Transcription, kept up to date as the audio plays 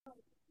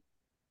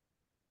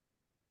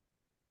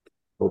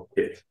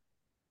Okay.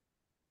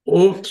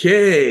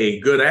 Okay.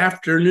 Good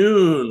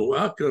afternoon.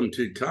 Welcome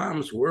to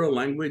Tom's World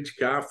Language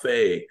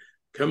Cafe,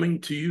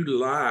 coming to you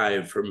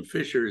live from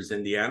Fishers,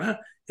 Indiana.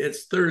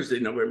 It's Thursday,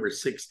 November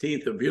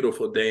 16th, a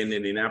beautiful day in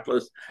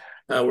Indianapolis.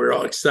 We're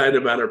all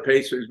excited about our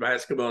Pacers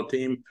basketball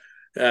team.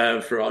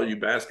 For all you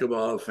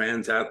basketball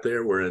fans out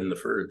there, we're in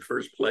the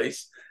first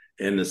place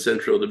in the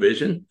Central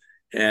Division.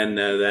 And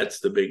that's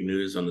the big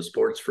news on the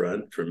sports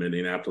front from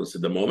Indianapolis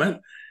at the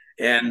moment.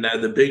 And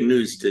the big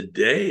news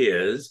today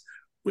is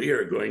we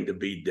are going to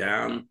be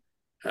down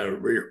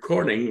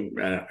recording.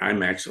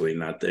 I'm actually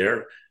not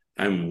there.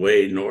 I'm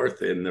way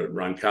north, and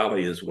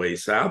Roncalli is way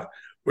south.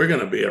 We're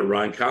going to be at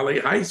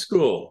Roncalli High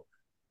School,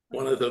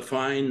 one of the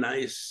fine,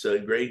 nice,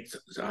 great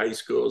high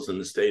schools in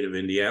the state of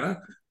Indiana.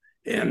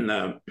 And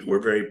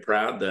we're very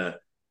proud to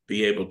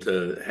be able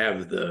to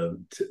have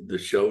the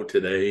show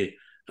today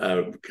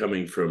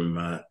coming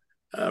from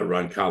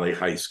Roncalli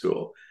High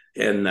School.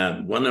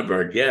 And one of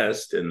our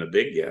guests, and the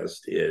big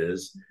guest,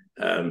 is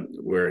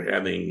we're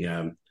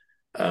having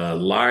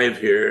live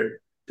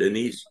here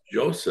Denise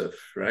Joseph,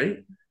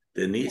 right?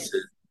 Denise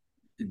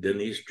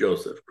Denise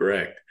Joseph,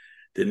 correct.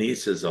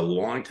 Denise is a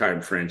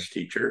longtime French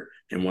teacher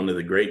and one of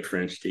the great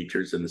French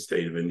teachers in the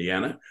state of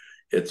Indiana.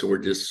 We're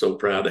just so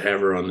proud to have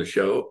her on the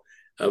show.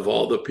 Of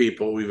all the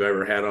people we've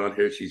ever had on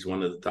here, she's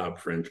one of the top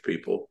French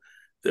people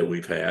that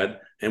we've had,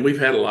 and we've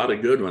had a lot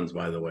of good ones,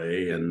 by the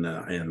way, in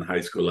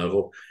high school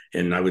level.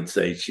 And I would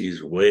say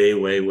she's way,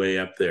 way, way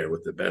up there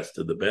with the best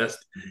of the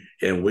best.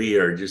 And we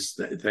are just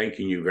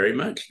thanking you very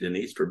much,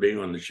 Denise, for being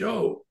on the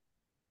show.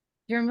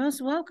 You're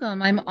most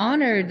welcome. I'm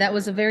honored. That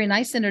was a very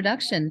nice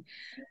introduction.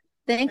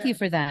 Thank you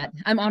for that.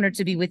 I'm honored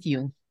to be with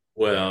you.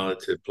 Well,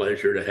 it's a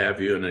pleasure to have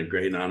you and a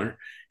great honor,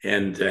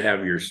 and to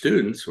have your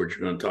students, which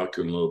we're going to talk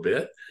to in a little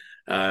bit.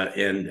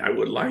 And I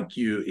would like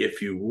you,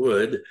 if you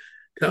would,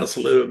 tell us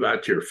a little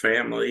about your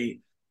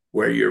family,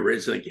 where you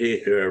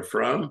originally are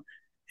from,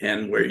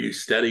 and where you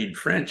studied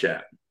French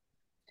at.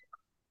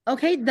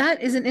 Okay,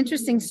 that is an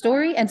interesting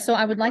story. And so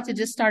I would like to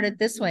just start it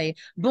this way.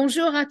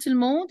 Bonjour à tout le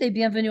monde et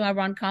bienvenue à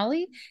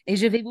Roncalli. Et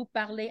je vais vous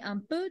parler un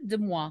peu de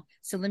moi.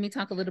 So let me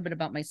talk a little bit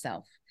about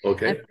myself. I'm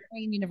Okay. a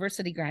Wayne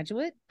University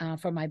graduate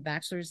for my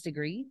bachelor's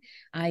degree.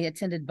 I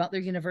attended Butler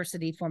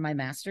University for my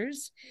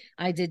master's.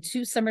 I did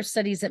 2 summer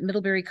studies at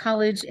Middlebury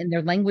College in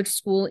their language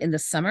school in the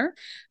summer.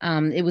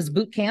 It was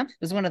boot camp. It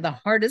was one of the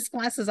hardest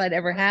classes I'd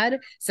ever had.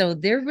 So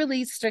they're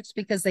really strict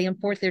because they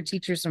import their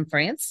teachers from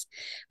France.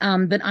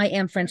 But I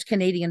am French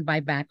Canadian by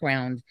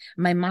background.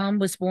 My mom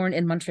was born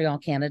in Montreal,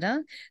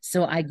 Canada.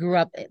 So I grew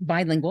up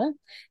bilingual.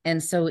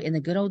 And so in the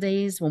good old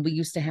days when we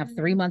used to have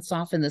 3 months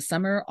off in the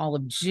summer, all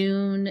of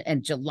June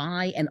and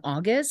July and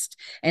August,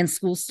 and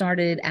school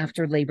started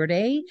after Labor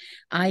Day,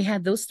 I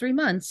had those 3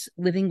 months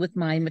living with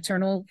my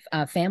maternal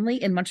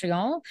family in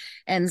Montreal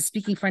and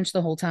speaking French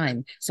the whole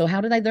time. So,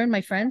 how did I learn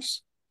my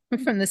French?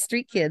 From the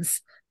street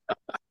kids.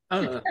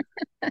 Uh,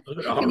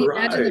 all Can you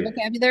imagine the right.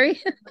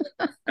 vocabulary?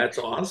 That's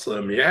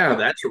awesome. Yeah,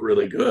 that's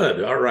really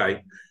good. All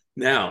right.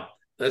 Now,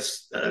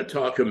 let's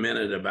talk a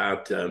minute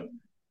about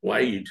why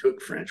you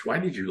took French. Why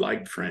did you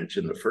like French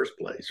in the first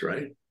place,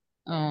 right?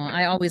 Oh,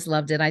 I always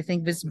loved it. I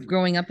think this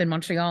growing up in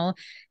Montreal,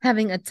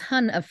 having a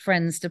ton of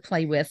friends to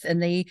play with,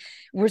 and they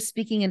were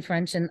speaking in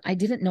French, and I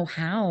didn't know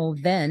how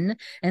then.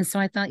 And so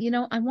I thought,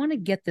 I want to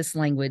get this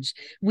language.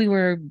 We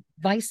were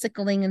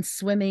bicycling and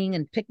swimming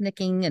and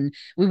picnicking, and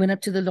we went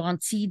up to the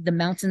Laurentides, the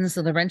mountains,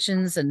 the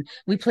Laurentians, and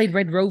we played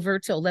Red Rover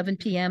till 11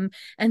 p.m.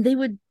 And they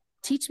would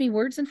teach me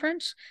words in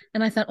French.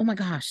 And I thought, oh my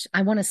gosh,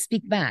 I want to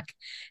speak back.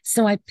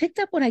 So I picked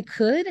up what I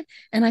could,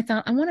 and I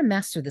thought, I want to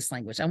master this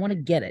language. I want to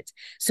get it.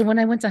 So when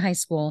I went to high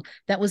school,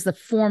 that was the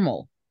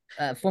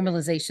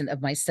formalization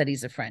of my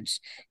studies of French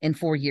in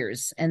 4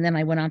 years. And then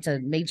I went on to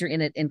major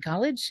in it in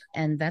college,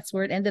 and that's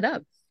where it ended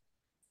up.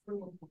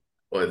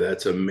 Boy,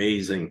 that's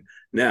amazing.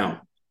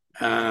 Now,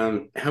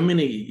 how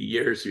many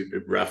years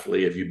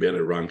roughly have you been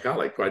at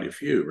Roncalli? Quite a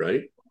few,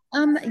 right?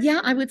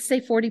 Yeah, I would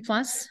say 40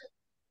 plus.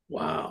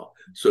 Wow.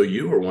 So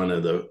you were one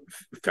of the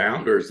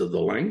founders of the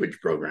language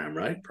program,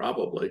 right?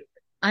 Probably.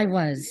 I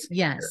was,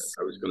 yes,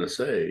 I was going to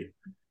say.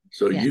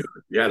 So yes.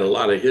 you had a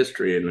lot of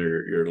history in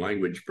your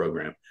language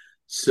program.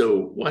 So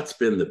what's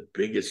been the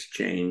biggest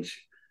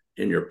change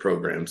in your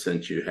program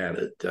since you had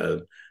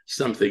it?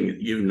 Something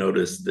you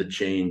noticed the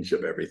change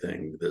of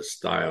everything, the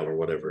style or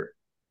whatever.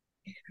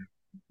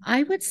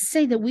 I would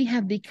say that we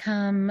have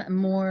become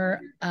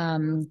more, how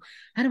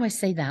do I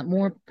say that?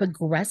 More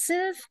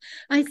progressive,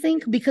 I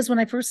think, because when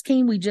I first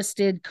came, we just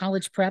did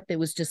college prep. It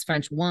was just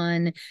French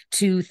 1,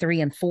 2,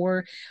 3, and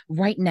 4.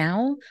 Right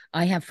now,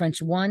 I have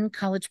French 1,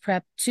 college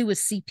prep, 2 is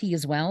CP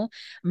as well.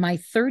 My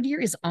third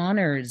year is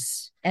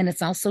honors, and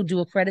it's also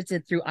dual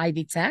credited through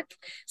Ivy Tech.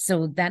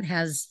 So that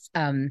has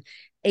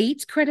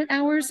 8 credit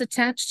hours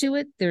attached to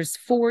it. There's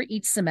 4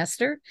 each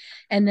semester.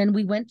 And then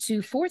we went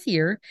to fourth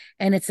year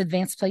and it's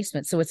advanced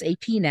placement. So it's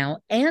AP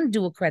now and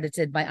dual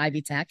credited by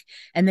Ivy Tech.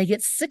 And they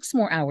get 6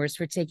 more hours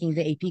for taking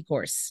the AP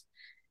course.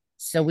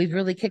 So we've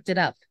really kicked it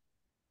up.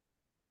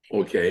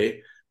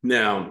 Okay.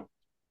 Now,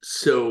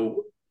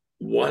 so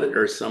what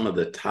are some of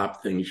the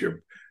top things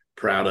you're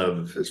proud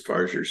of as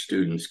far as your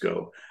students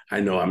go? I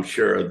know I'm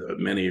sure that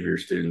many of your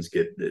students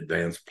get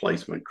advanced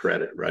placement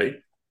credit, right?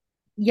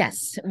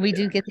 Yes, we Yeah,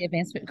 do get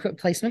the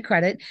placement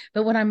credit,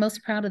 but what I'm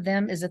most proud of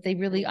them is that they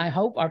really, I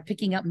hope, are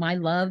picking up my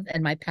love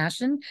and my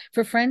passion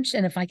for French.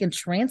 And if I can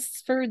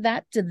transfer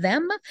that to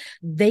them,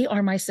 they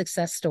are my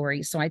success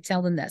story. So I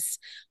tell them this: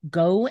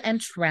 go and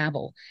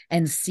travel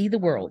and see the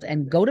world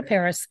and go to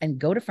Paris and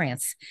go to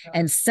France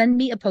and send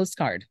me a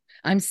postcard.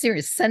 I'm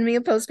serious. Send me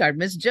a postcard,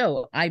 Miss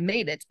Joe. I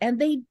made it. And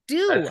they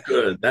do. that's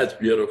good. That's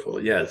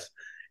beautiful. Yes.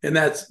 And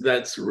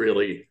that's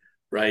really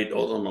right.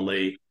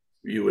 Ultimately,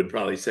 you would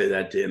probably say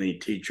that to any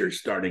teacher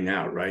starting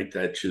out, right?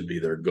 That should be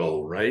their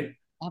goal, right?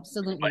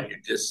 Absolutely. Like you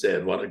just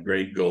said, what a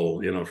great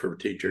goal, for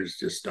teachers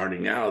just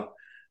starting out,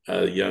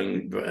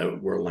 young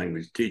world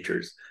language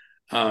teachers.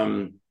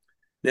 Um,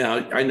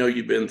 Now, I know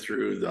you've been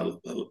through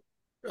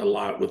a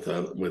lot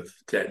with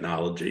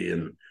technology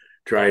and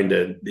trying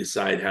to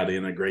decide how to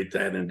integrate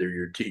that into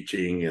your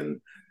teaching.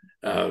 And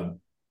uh,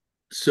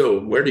 so,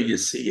 where do you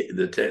see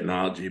the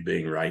technology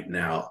being right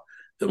now?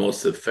 The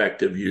most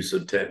effective use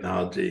of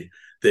technology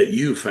that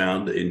you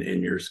found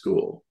in your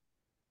school?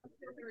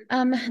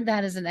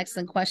 That is an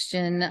excellent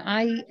question.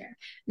 I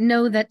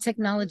know that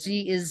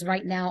technology is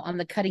right now on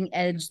the cutting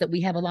edge, that we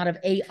have a lot of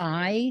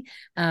AI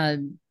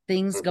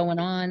things going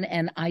on,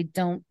 and I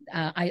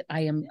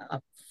am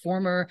a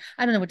former,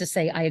 I don't know what to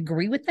say. I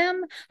agree with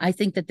them. I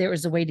think that there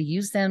is a way to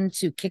use them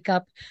to kick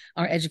up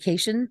our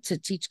education, to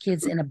teach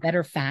kids in a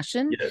better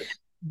fashion, Yes,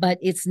 but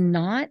it's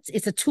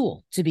a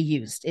tool to be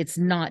used. It's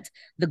not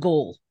the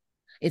goal,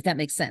 if that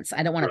makes sense.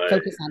 I don't want to right,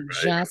 focus on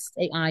right. just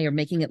AI or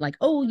making it like,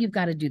 oh, you've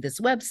got to do this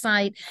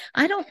website.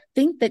 I don't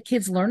think that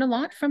kids learn a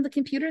lot from the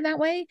computer that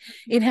way.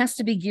 It has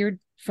to be geared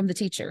from the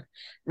teacher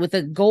with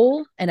a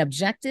goal, an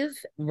objective,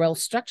 well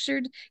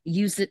structured,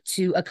 use it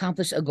to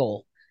accomplish a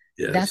goal.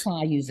 That's Yes.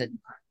 how I use it.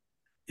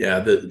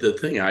 Yeah, the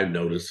thing I've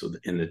noticed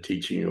in the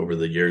teaching over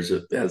the years,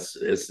 as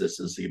this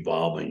is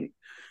evolving,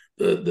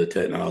 the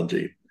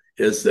technology,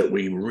 is that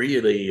we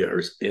really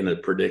are in a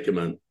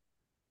predicament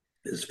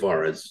as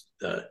far as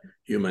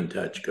human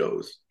touch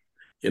goes.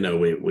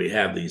 We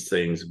have these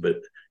things, but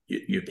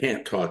you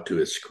can't talk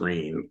to a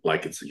screen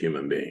like it's a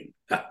human being.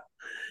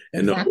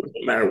 And no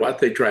Exactly. matter what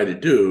they try to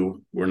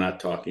do, we're not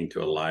talking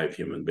to a live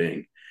human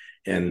being.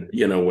 And,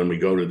 when we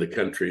go to the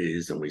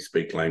countries and we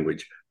speak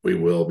language, we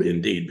will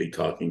indeed be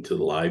talking to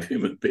the live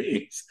human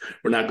beings.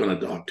 We're not going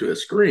to talk to a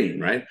screen,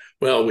 right?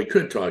 Well, we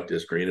could talk to a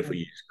screen if we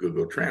use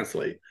Google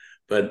Translate.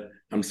 But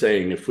I'm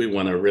saying if we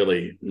want to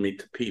really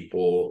meet the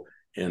people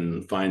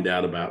and find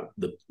out about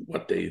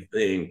what they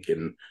think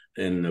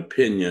and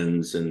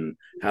opinions and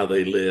how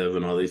they live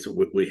and all these,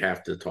 we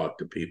have to talk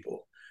to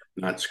people,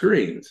 not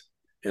screens.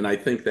 And I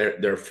think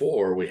that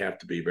therefore we have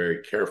to be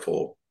very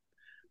careful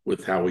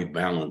with how we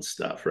balance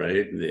stuff,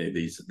 right?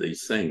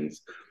 These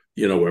things,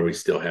 where we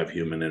still have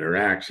human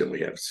interaction. We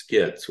have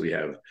skits, we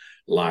have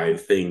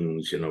live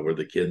things, where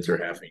the kids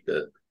are having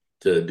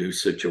to do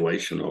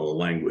situational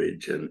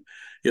language, and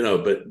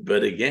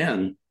but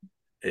again,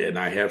 and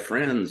I have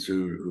friends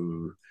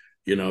who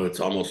it's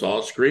almost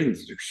all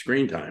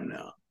screen time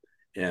now,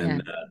 Yeah.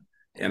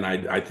 and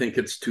I think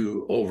it's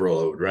too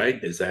overload,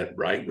 right? Is that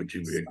right? Would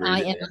you agree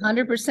I to am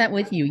that? 100%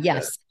 with you. Yes,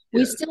 Yes.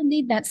 We yes, still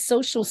need that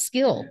social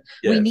skill.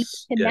 We need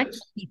yes, to connect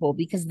yes, with people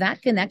because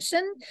that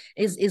connection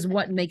is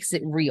what makes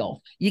it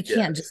real. You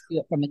can't yes. just do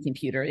it from a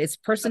computer. It's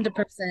person to No,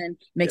 person,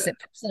 makes yeah, it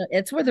personal.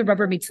 It's where the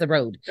rubber meets the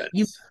road. You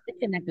yes, need to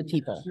connect with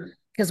people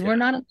because yeah, we're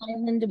not an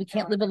island. We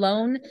can't live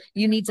alone.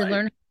 You need to right,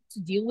 learn how to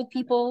deal with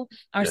people.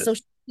 Our yes.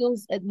 social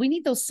skills, we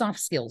need those soft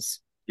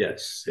skills.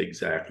 Yes,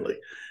 exactly.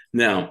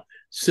 Now,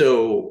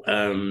 so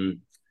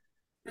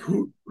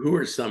who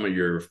are some of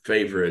your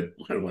favorite?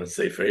 I don't want to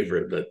say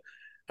favorite, but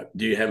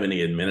do you have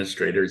any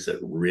administrators that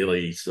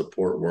really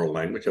support world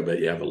language? I bet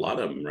you have a lot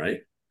of them, right?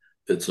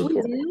 That We support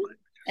world do.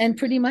 And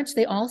pretty much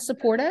they all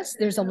support us.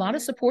 There's a lot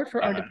of support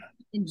for our language.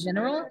 department in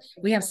general.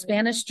 We have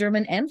Spanish,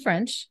 German, and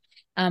French,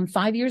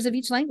 5 years of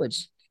each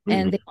language.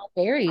 And Mhm. they are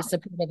very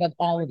supportive of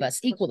all of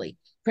us equally.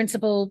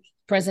 Principal,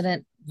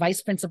 president,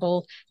 vice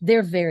principal,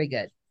 they're very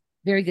good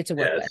to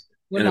work with. Yes,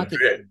 We're and a lucky.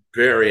 very,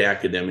 very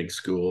academic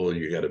school.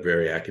 You got a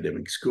very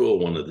academic school,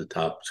 one of the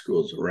top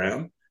schools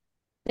around.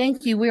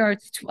 Thank you. We are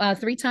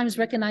 3 times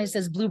recognized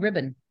as Blue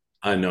Ribbon.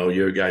 I know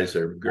you guys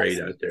are great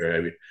Yes. out there.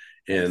 And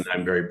Yes.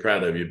 I'm very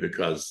proud of you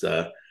because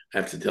I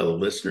have to tell the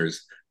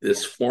listeners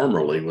this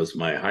formerly was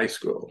my high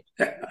school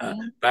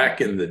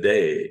back in the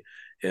day,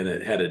 and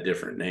it had a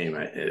different name.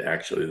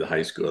 Actually, the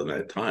high school at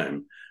that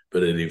time,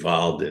 but it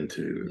evolved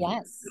into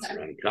Yes.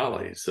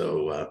 Roncalli.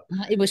 So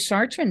It was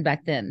Chartrand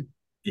back then.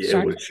 yeah,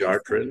 it was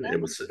Chartrand High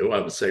School. Chartrand.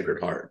 It was Sacred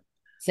Heart.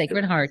 It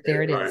Sacred Heart. There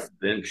was it Sacred Heart, is.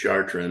 then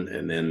Chartrand,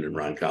 and then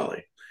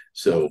Roncalli.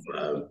 So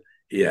Yes.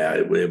 yeah,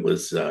 it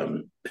was.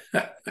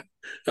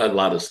 A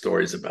lot of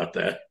stories about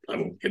that. I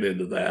won't get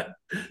into that.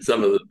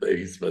 Some of the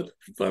things, but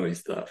funny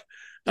stuff.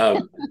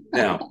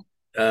 Now,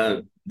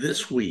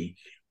 this week,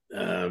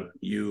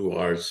 you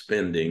are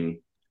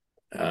spending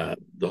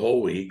the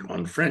whole week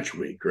on French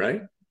Week,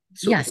 right?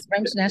 So Yes,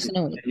 French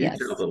National Week. can you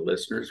tell Yes. the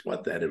listeners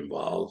what that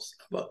involves?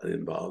 What it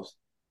involves?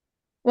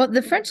 Well,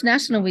 the French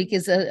National Week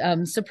is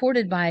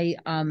supported by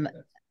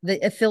the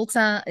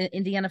IFILTA,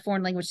 Indiana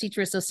Foreign Language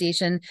Teacher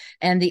Association,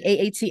 and the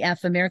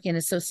AATF, American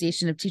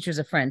Association of Teachers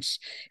of French.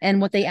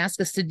 And what they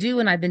ask us to do,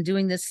 and I've been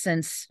doing this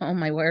since, oh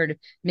my word,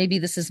 maybe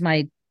this is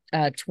my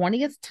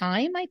 20th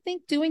time, I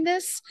think, doing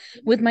this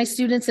with my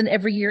students. And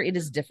every year it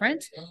is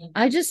different.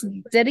 I just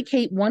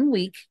dedicate 1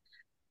 week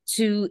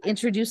to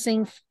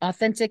introducing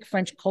authentic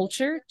French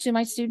culture to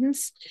my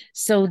students.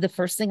 So the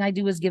first thing I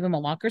do is give them a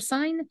locker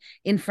sign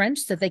in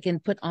French that they can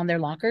put on their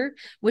locker,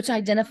 which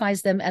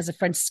identifies them as a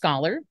French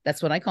scholar.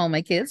 That's what I call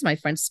my kids, my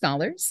French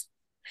scholars.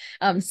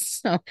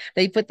 So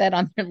they put that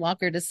on their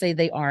locker to say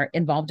they are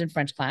involved in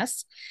French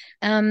class.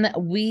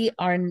 We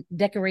are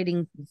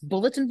decorating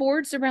bulletin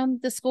boards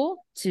around the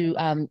school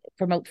to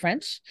promote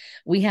French.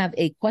 We have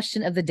a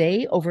question of the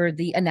day over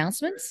the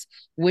announcements,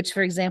 which,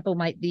 for example,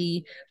 might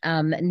be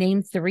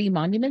name 3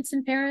 monuments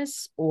in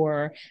Paris,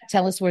 or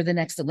tell us where the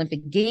next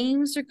Olympic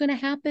Games are going to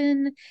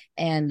happen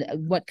and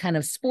what kind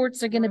of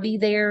sports are going to be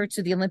there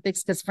to the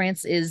Olympics, because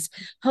France is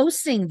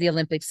hosting the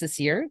Olympics this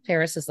year.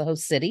 Paris is the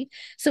host city.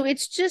 So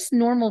it's just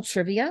normal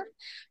trivia.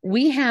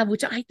 We have,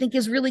 which I think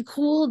is really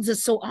cool, this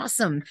is so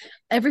awesome.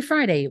 Every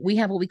Friday, we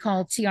have what we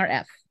call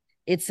TRF.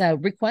 It's a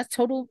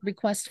total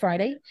request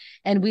Friday,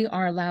 and we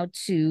are allowed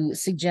to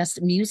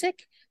suggest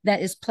music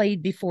that is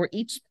played before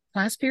each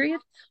class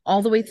period,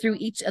 all the way through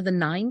each of the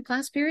 9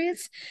 class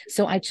periods.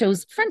 So I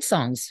chose French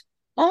songs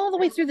all the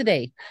way through the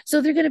day.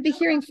 So they're going to be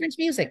hearing French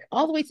music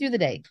all the way through the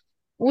day,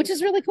 which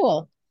is really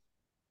cool.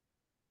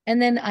 And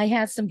then I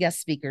had some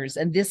guest speakers,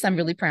 and this I'm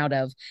really proud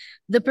of.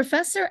 The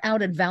professor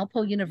out at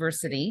Valpo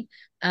University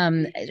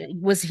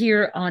was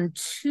here on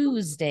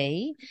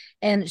Tuesday,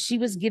 and she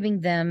was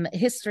giving them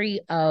history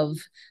of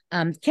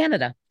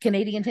Canada,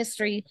 Canadian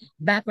history,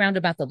 background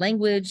about the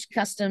language,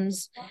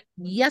 customs.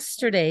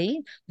 Yesterday,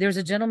 there's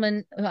a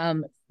gentleman,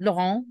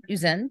 Laurent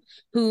Uzen,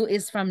 who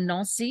is from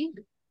Nancy.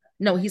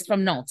 No, he's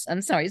from Nantes.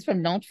 I'm sorry, he's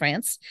from Nantes,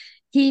 France.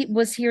 He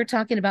was here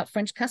talking about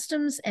French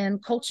customs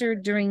and culture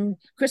during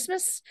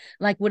Christmas.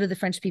 Like, what do the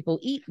French people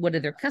eat? What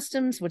are their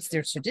customs? What's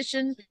their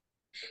tradition?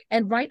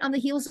 And right on the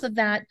heels of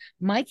that,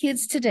 my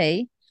kids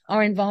today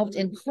are involved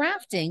in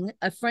crafting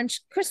a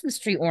French Christmas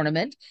tree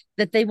ornament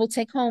that they will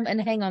take home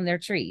and hang on their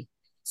tree.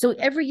 So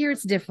every year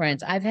it's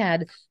different. I've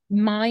had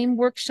mime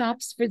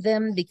workshops for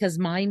them because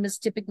mime is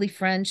typically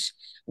French.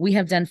 We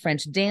have done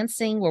French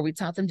dancing where we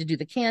taught them to do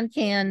the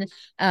can-can.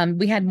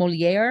 We had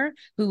Moliere,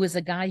 who was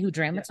a guy who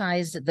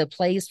dramatized the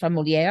plays from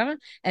Moliere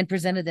and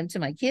presented them to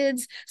my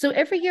kids. So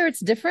every year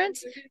it's different.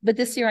 But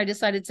this year I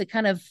decided to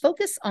kind of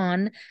focus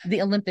on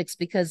the Olympics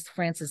because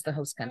France is the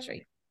host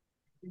country.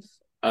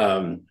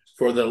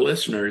 For the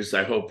listeners,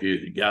 I hope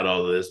you got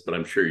all of this, but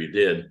I'm sure you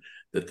did.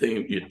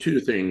 Two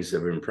things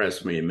have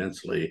impressed me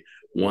immensely.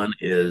 One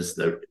is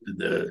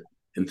the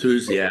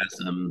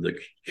enthusiasm, the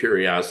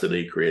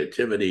curiosity,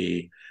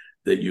 creativity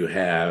that you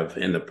have,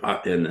 and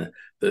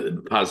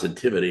the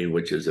positivity,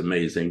 which is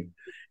amazing.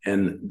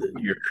 And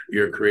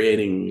you're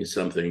creating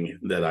something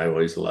that I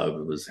always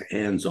loved, was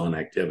hands-on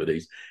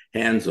activities,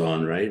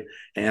 hands-on, right?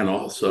 And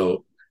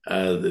also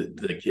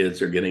the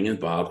kids are getting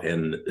involved,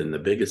 and the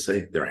biggest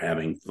thing, they're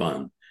having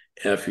fun.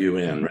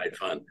 FUN, right?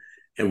 Fun.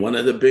 And one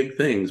of the big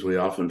things we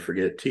often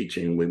forget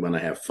teaching, we want to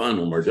have fun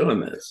when we're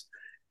doing this.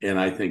 And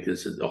I think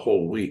this is the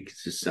whole week. It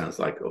just sounds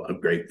like a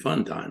great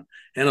fun time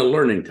and a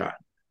learning time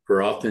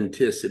for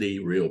authenticity,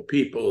 real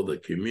people, the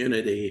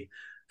community.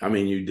 I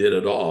mean, you did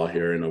it all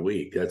here in a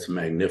week. That's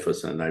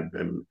magnificent.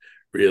 I'm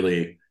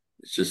really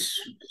just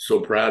so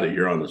proud that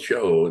you're on the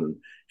show,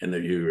 and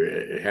that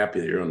you're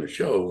happy that you're on the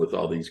show with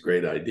all these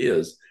great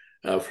ideas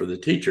for the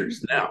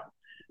teachers. Now,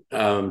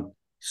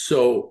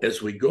 so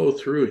as we go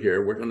through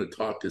here, we're going to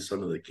talk to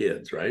some of the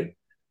kids, right?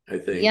 I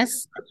think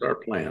Yes. that's our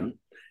plan.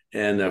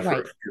 And for Right.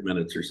 a few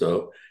minutes or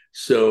so.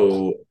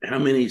 So how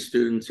many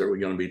students are we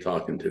going to be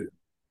talking to?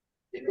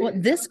 Well,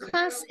 this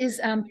class is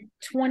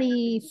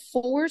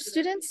 24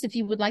 students. If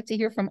you would like to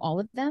hear from all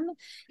of them,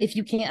 if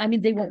you can't, I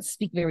mean, they won't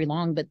speak very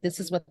long, but this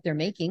is what they're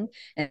making.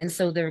 And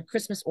so their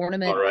Christmas All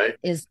ornament right.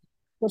 is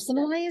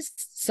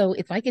personalized. So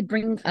if I could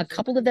bring a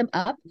couple of them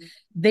up,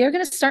 they're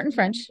going to start in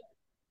French,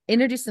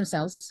 introduce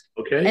themselves,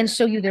 Okay. and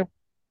show you their.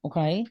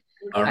 Okay.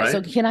 All All right. So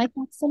right. can I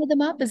put some of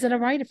them up? Is it all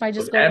right if I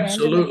just go at random?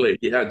 Absolutely.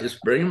 Yeah,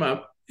 just bring them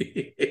up.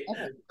 Okay.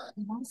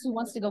 Who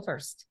wants to go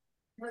first?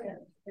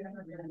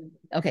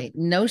 Okay.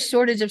 No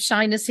shortage of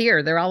shyness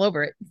here. They're all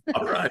over it.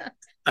 All right.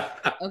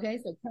 Okay.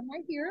 So come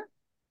right here.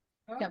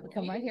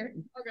 Come right here.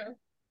 Okay.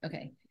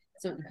 Okay.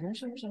 So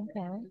bonjour,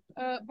 Jean-Paul.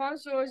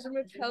 Bonjour, je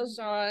m'appelle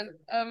Jean.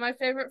 My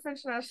favorite French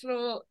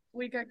National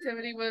Week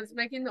activity was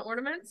making the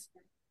ornaments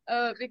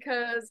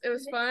because it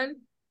was fun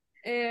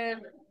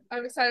and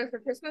I'm excited for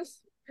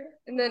Christmas.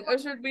 And then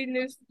aujourd'hui,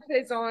 nous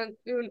faisons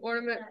un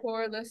ornament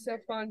pour le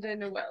sapin de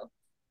Noël.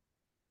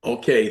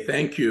 Okay,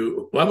 thank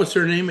you. What was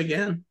her name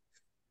again?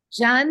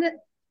 John,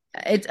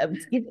 it's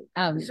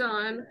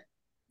Jean.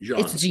 Jean.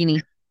 it's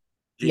Jeannie.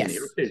 Jeannie.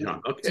 Yes. Okay,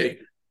 Jean. Okay.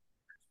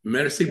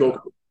 Merci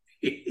beaucoup.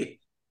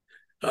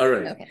 All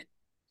right. Okay.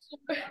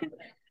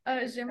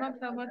 Je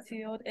m'appelle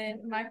Mathilde,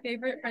 and my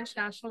favorite French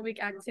National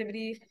Week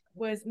activity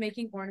was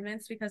making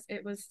ornaments because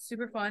it was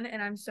super fun,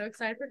 and I'm so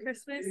excited for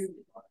Christmas.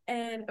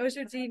 And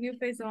aujourd'hui, nous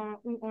faisons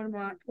un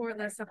ornement pour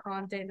le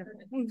sapin de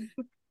Noël.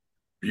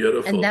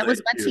 Beautiful. And that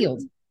was Thank you.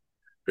 Mathilde.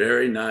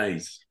 Very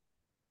nice.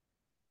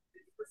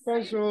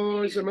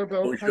 Bonjour, je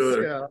m'appelle Bonjour.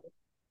 Pascal.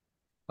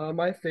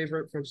 My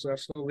favorite French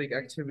National League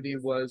activity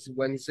was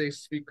Wednesday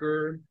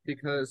Speaker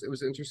because it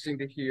was interesting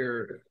to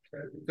hear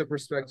the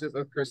perspective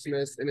of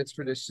Christmas and its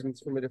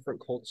traditions from a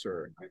different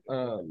culture.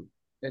 And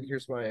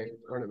here's my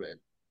ornament.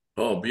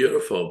 Oh,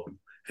 beautiful.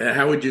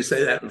 How would you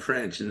say that in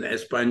French? In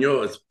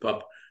Espanol, it's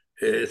Papa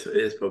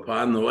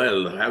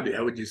Noel.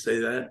 How would you say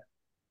that?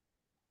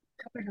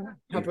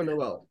 Papa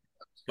Noel.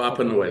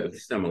 Papa Noel.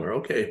 Similar.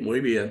 Okay,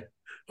 muy bien.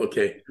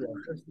 Okay.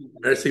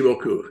 Merci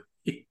beaucoup.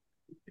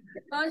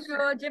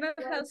 Bonjour, je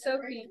m'appelle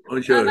Sophie.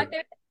 Bonjour. My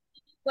favorite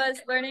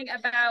was learning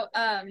about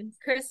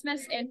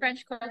Christmas and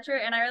French culture,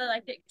 and I really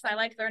liked it because I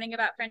like learning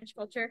about French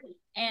culture.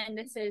 And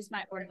this is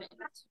my ornament.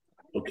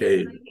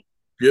 Okay.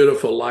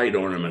 Beautiful light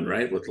ornament,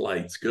 right? With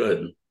lights.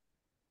 Good.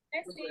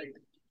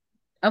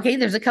 Okay,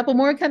 there's a couple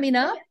more coming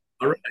up.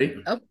 All right.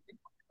 Oh,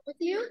 with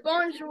you.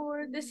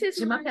 Bonjour, this is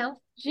Je m'appelle.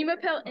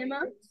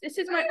 Emma. This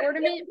is my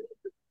ornament.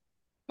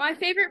 My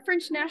favorite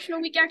French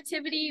National Week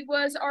activity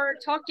was our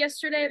talk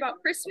yesterday about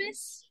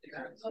Christmas,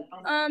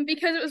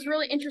 because it was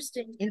really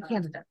interesting In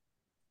Canada.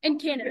 in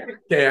Canada.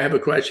 Okay, I have a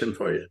question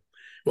for you.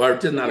 Well,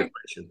 it's not a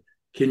question.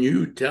 Can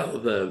you tell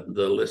the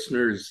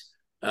listeners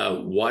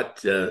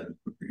what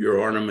your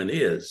ornament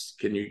is?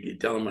 Can you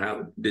tell them how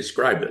to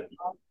describe it?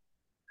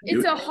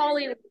 It's a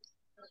holly.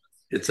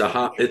 It's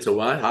a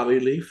what? Holly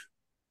leaf?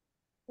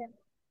 Yeah.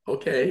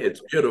 Okay, it's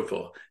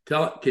beautiful.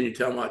 Can you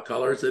tell them what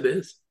colors it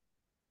is?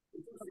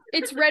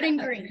 It's red and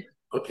green.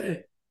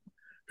 Okay.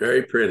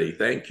 Very pretty.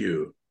 Thank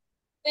you.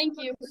 Thank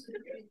you.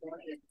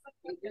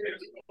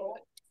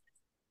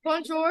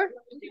 Bonjour,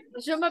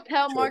 je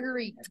m'appelle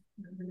Marguerite.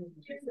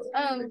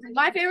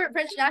 My favorite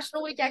French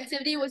National Week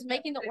activity was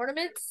making the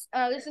ornaments.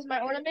 This is my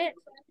ornament,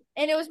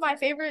 and it was my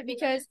favorite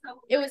because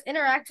it was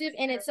interactive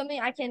and it's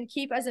something I can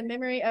keep as a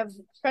memory of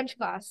French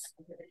class.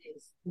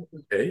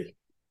 Okay.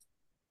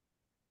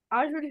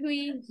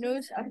 Aujourd'hui,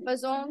 nous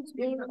faisons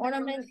un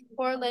ornement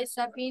pour les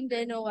sapins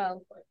de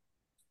Noël.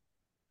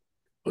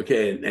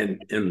 Okay, and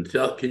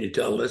can you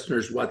tell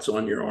listeners what's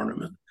on your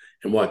ornament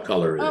and what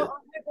color it is?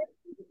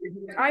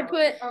 I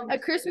put a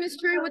Christmas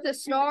tree with a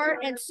star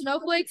and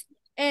snowflakes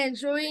and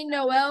Joyeux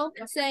Noel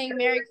saying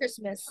Merry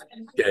Christmas.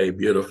 Okay,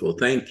 beautiful.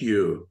 Thank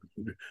you.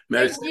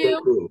 Merci Thank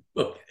you. beaucoup.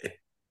 Okay.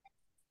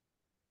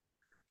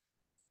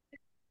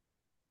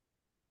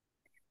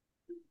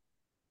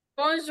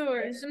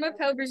 Bonjour, je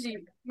m'appelle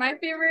Brigitte. My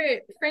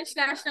favorite French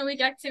National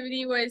Week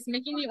activity was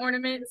making the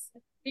ornaments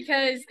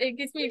because it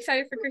gets me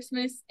excited for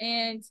Christmas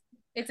and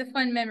it's a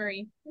fun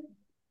memory.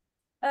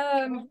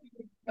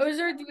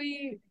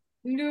 Aujourd'hui,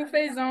 nous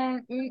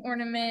faisons un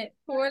ornement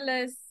pour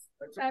le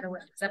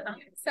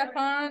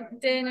sapin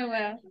de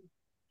Noël.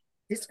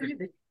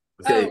 Describe it.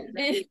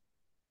 Okay.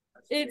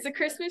 It's a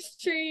Christmas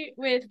tree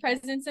with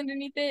presents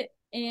underneath it,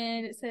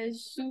 and it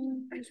says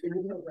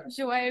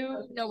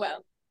Joyeux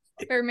Noël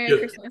for Merry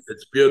Christmas.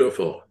 It's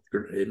beautiful.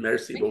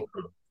 Merci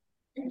beaucoup.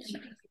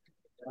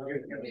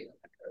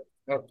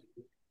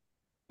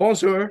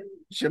 Bonjour,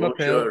 je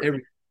m'appelle Bonjour.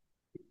 Eric.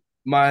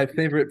 My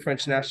favorite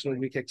French National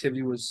Week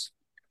activity was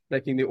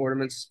making the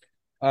ornaments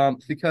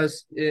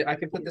because I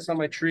can put this on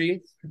my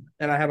tree,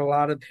 and I have a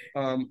lot of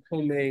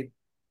homemade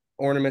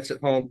ornaments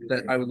at home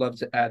that I would love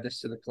to add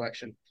this to the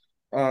collection.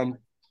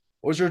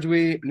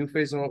 Aujourd'hui, nous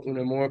faisons un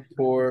amour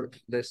pour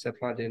le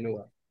sapin de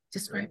Noël.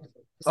 Describe it.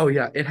 Oh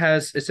yeah, it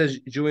says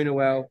Joyeux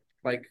Noël,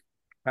 like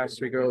past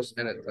three girls,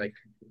 and it like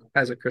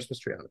has a Christmas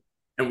tree on it.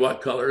 And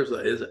what colors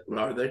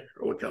are they?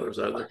 Or what colors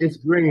are they? It's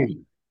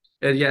green.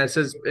 And yeah, it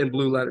says in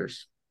blue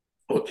letters.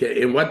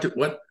 Okay, and what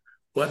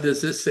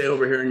does this say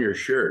over here in your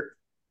shirt?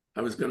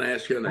 I was going to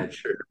ask you on that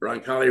shirt.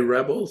 Roncalli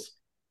Rebels?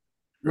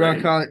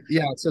 Right.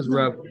 Yeah, it says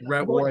Royals.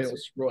 Roncalli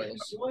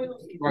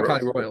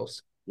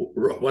Royals.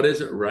 What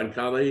is it?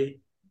 Roncalli?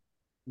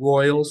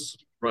 Royals.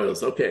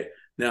 Royals. Okay.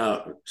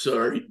 Now,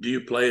 so do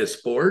you play a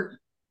sport?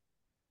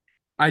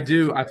 I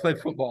do. I play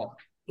football.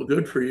 Well,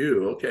 good for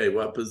you. Okay,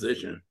 what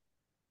position?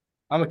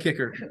 I'm a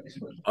kicker.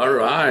 All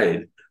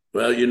right.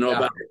 Well, you know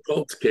about the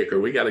Colts kicker.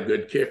 We got a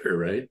good kicker,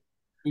 right?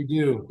 We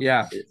do.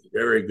 Yeah. It's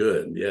very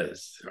good.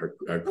 Yes.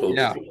 Our Colts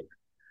kicker.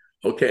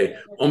 Okay.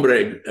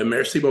 Hombre,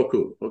 merci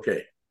beaucoup.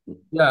 Okay.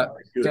 Yeah.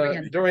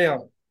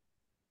 Dorian.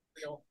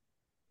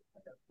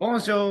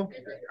 Bonjour.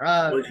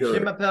 Bonjour. Je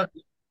m'appelle.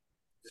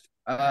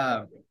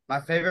 My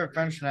favorite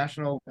French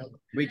National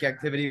Week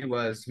activity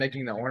was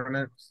making the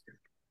ornaments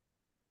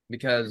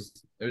because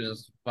it was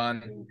just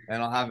fun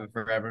and I'll have it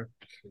forever.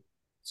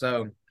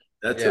 So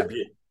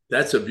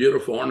that's a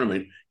beautiful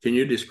ornament. Can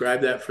you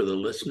describe that for the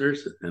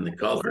listeners and the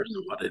colors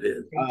of what it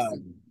is?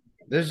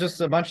 there's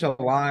just a bunch of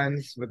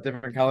lines with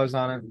different colors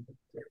on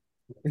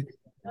it.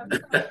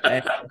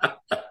 Yeah.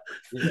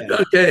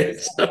 Okay,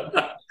 so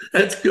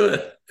that's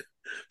good.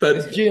 But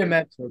It's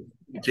geometric.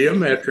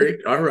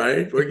 geometric, all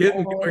right, we're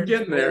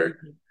getting there.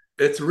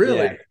 It's really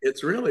Yeah.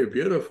 it's really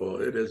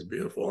beautiful. It is a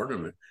beautiful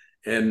ornament,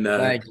 and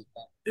Thank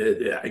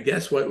you. I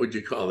guess what would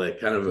you call that?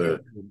 Kind of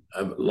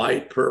a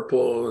light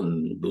purple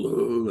and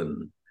blue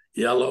and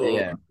yellow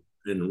Yeah.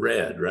 and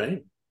red,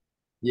 right?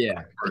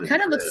 Yeah. It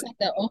kind of looks like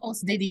the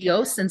Ojos de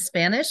Dios in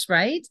Spanish,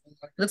 right?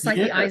 Looks like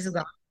the eyes Yes, of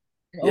God.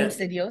 yeah, Ojos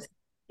de Dios.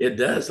 it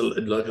does.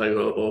 It looks like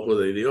Ojo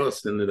de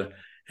Dios, and it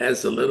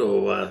has a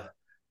little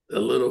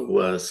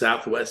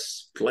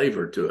Southwest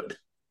flavor to it.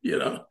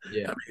 Yeah.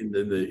 I mean,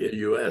 in the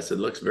U.S., it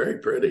looks very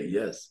pretty.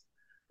 Yes.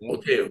 Thank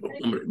Okay.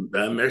 you.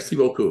 Merci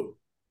beaucoup.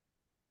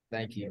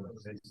 Thank you.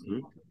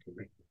 Mhm.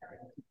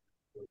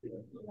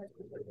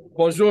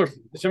 Bonjour,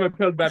 je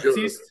m'appelle Sure.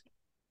 Baptiste.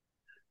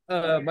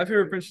 My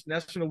favorite French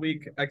National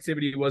Week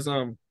activity was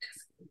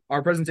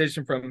our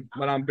presentation from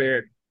Madame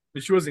Baird.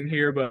 But she wasn't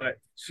here, but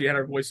she had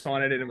her voice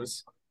on it, and I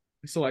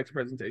still liked the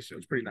presentation. It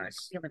was pretty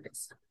nice. The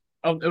Olympics.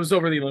 Oh, it was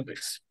over the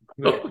Olympics.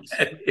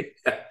 Okay.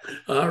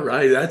 All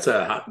right. That's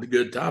a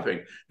good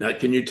topic. Now,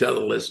 can you tell the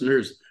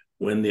listeners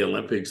when the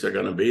Olympics are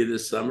going to be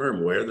this summer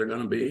and where they're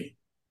going to be?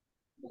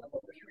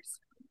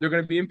 They're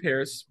going to be in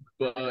Paris,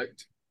 but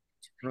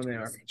where they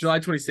are July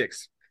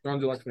 26th. They're on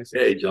July 26th.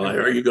 Hey, July,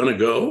 are you going to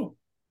go?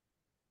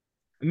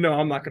 No,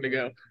 I'm not going to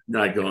go.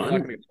 Not I'm not going?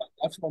 going to go. I'll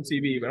watch it on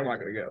TV, but I'm not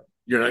going to go.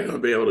 You're not going to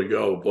be able to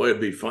go. Boy,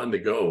 it'd be fun to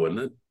go, wouldn't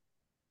it?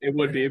 It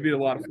would be. It'd be a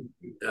lot of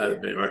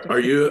fun. Are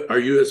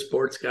you a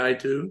sports guy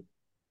too?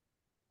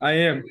 I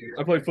am.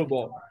 I play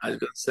football. I was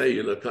going to say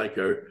you look like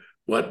a.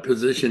 What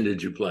position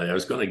did you play? I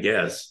was going to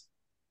guess.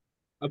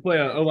 I play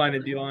a O line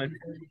and D line.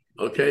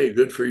 Okay,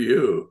 good for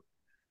you.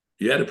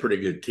 You had a pretty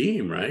good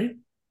team, right?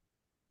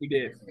 We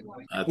did.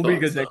 I We'll be thought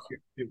good so. next year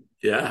too.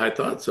 Yeah, I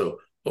thought so.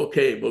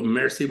 Okay, well,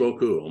 merci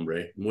beaucoup,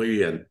 hombre. Muy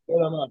bien.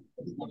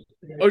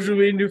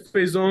 Aujourd'hui, nous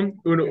faisons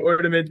un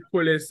ornement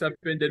pour les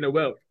sapins de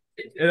Noël.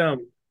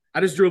 And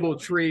I just drew a little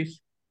tree,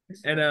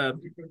 and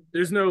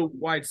there's no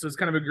white, so it's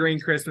kind of a green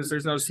Christmas.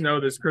 There's no snow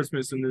this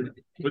Christmas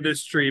with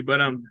this tree, but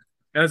it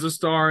has a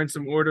star and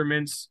some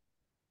ornaments,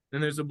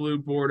 and there's a blue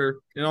border.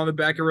 And on the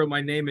back, I wrote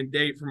my name and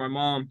date for my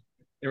mom.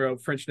 I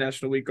wrote French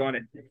National Week on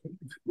it.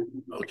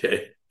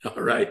 Okay,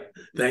 all right.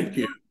 Thank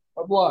you.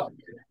 Au revoir.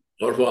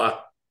 Au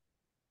revoir.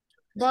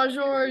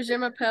 Bonjour, je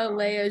m'appelle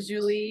Leia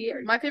Julie.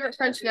 My favorite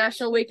French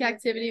National Week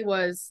activity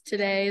was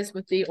today's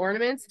with the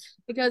ornaments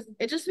because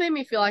it just made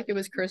me feel like it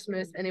was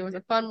Christmas and it was a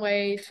fun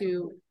way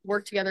to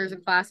work together as a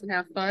class and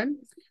have fun.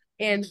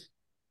 And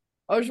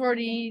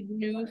aujourd'hui,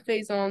 nous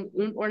faisons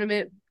un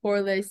ornement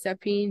pour les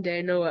sapins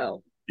de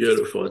Noël.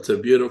 Beautiful. It's a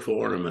beautiful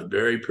ornament.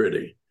 Very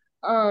pretty.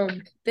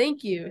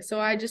 Thank you. So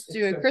I just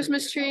do a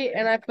Christmas tree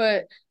and I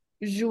put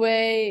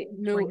Joyeux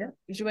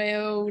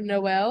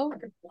Noël,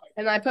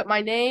 and I put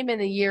my name and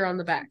the year on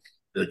the back.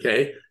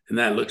 Okay, and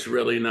that looks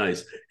really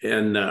nice.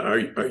 And are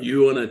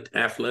you on an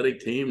athletic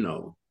team?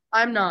 No.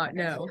 I'm not,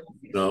 no.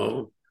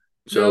 No.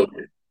 So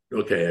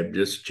Nope. okay, I'm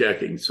just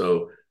checking.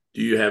 So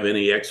do you have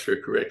any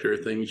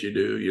extracurricular things you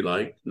do you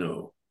like?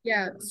 No.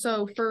 Yeah,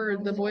 so for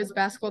the boys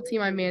basketball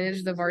team, I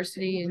manage the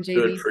varsity and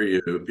Good JV. for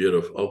you.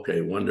 Beautiful. Okay,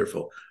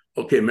 wonderful.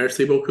 Okay,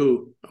 merci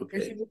beaucoup.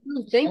 Okay.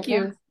 Thank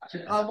you.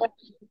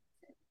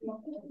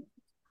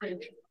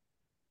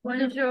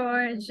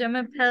 Bonjour, je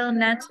m'appelle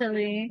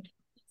Natalie.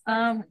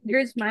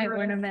 Here's my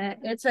ornament.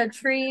 It's a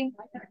tree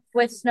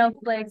with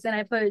snowflakes, and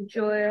I put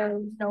Joy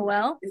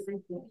Noel.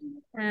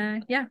 Yeah.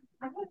 Yeah.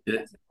 Um,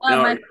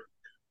 Now, I,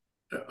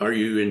 are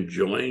you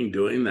enjoying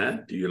doing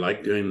that? Do you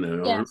like doing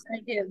the yes,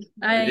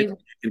 I do. You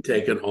can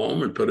take it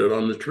home and put it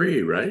on the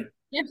tree, right?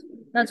 Yeah,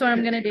 that's what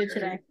I'm gonna do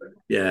today.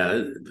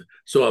 Yeah.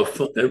 So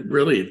a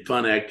really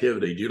fun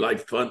activity. Do you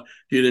like fun?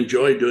 You'd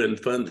enjoy doing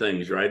fun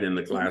things, right, in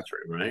the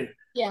classroom, right?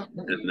 Yeah.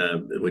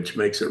 And which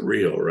makes it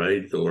real,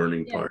 right? The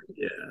learning part.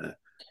 Yeah,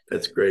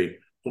 that's great.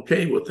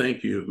 Okay, well,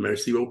 thank you.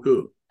 Merci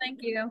beaucoup. Thank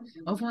you.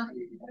 Au revoir.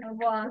 Au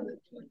revoir.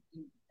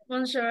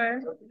 Bonjour.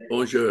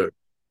 Bonjour.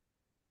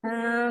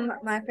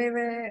 My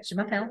favorite, Je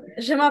m'appelle.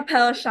 je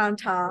m'appelle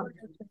Chantal,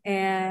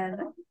 and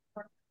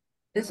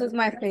this was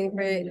my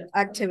favorite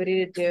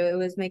activity to do. It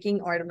was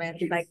making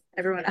ornaments like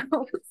everyone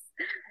else.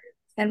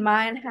 And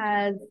mine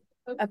has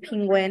a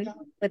penguin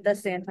with a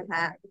Santa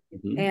hat.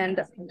 Mhm.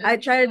 And I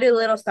tried to do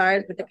little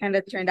stars, but they kind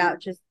of turned out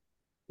just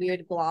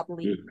weird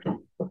globally.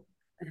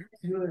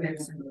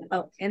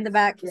 Oh, in the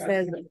back it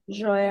says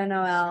Joyeux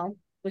Noël,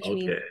 which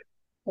means Okay.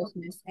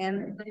 Christmas,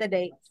 and the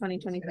date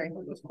 2023.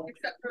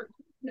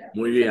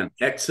 Muy bien.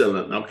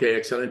 Excellent. Okay,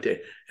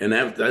 excelente. And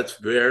that's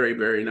very,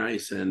 very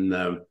nice and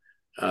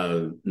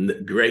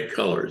great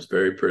colors.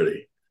 Very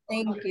pretty.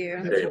 Thank you.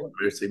 Okay,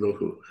 merci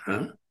beaucoup.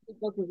 Huh?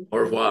 Au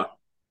revoir.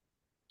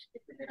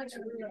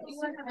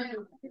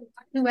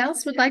 Who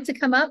else would like to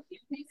come up?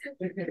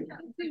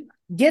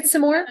 Get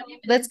some more.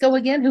 Let's go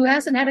again. Who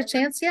hasn't had a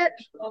chance yet?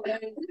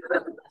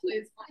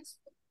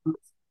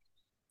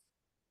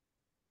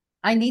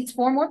 I need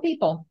 4 more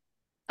people.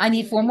 I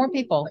need 4 more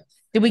people.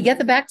 Did we get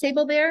the back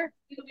table there?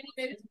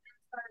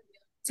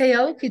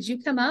 Teo, could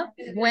you come up?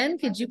 Gwen,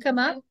 could you come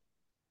up?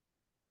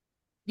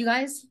 You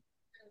guys?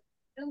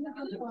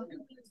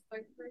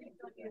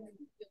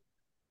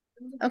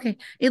 Okay,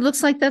 it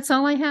looks like that's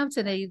all I have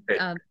today. Okay.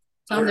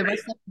 Tom, the right.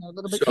 rest of them are a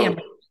little bit So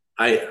camera.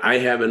 I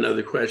have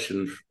another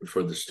question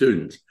for the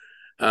students.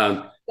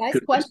 Guys,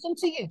 question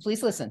to you.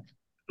 Please listen.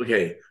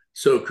 Okay,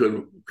 so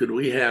could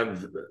we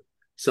have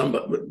some,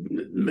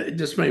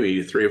 just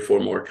maybe 3 or 4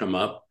 more come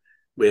up?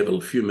 We have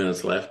a few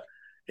minutes left,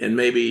 and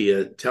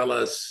maybe tell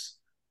us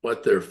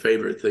what their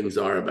favorite things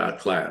are about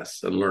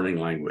class and learning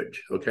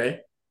language. Okay.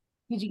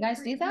 Could you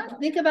guys do that?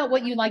 Think about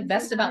what you like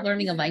best about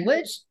learning a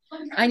language.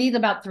 I need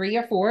about 3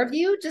 or 4 of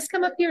you. Just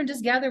come up here and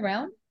just gather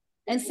around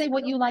and say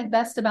what you like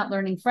best about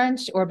learning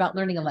French or about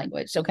learning a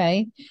language.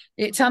 Okay.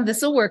 Tom,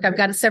 this will work. I've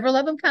got several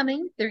of them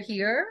coming. They're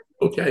here.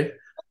 Okay.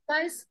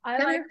 Guys, I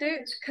liked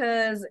it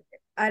because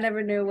I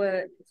never knew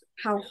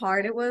how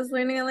hard it was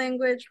learning a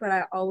language, but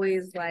I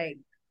always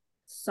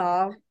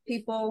saw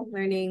people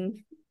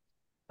learning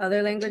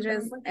other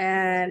languages,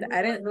 and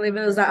I didn't believe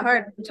it was that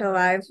hard until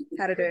I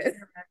had to do it.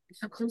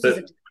 How close is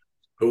it?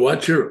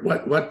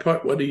 What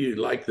part? What do you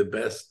like the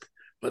best?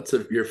 What's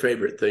your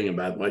favorite thing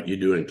about what you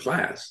do in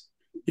class?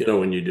 You know,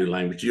 when you do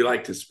language, you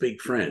like to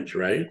speak French,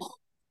 right?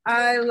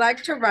 I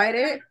like to write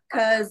it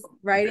because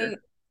writing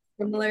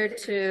similar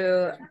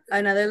to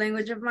another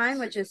language of mine,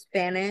 which is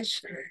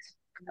Spanish,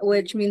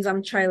 which means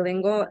I'm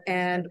trilingual.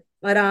 And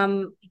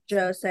Madame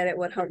Joe said it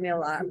would help me a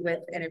lot with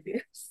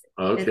interviews.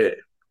 Okay.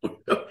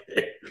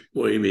 Okay.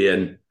 Muy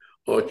bien.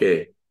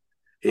 Okay.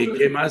 ¿Y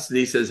qué más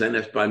dices en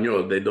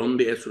español? ¿De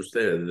dónde es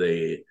usted?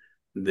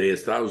 ¿De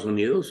Estados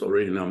Unidos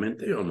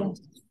originalmente o no?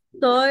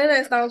 Soy de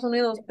Estados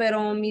Unidos,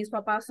 pero mis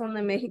papás son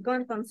de México,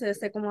 entonces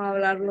sé cómo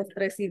hablar los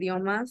 3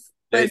 idiomas.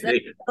 Pues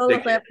todo lo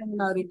estoy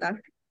aprendiendo ahorita.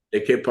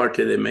 ¿De qué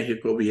parte de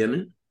México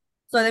vienen?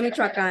 Soy de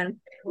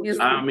Michoacán.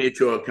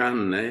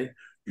 Michoacán, ¿eh?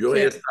 Yo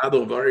he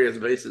estado varias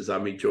veces a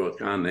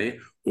Michoacán, ¿eh?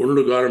 Un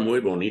lugar muy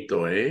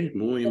bonito, ¿eh?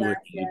 Muy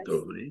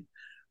bonito, ¿eh?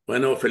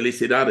 Bueno,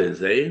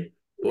 felicidades, ¿eh?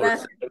 Por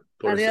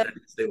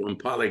ser un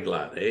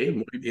polyglot, ¿eh?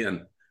 Muy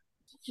bien.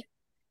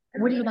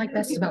 What do you like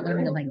best about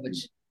learning a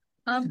language?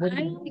 I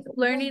like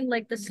learning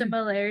the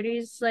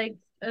similarities,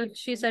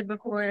 she said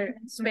before,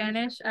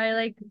 Spanish. I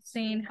like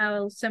seeing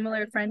how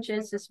similar French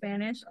is to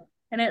Spanish,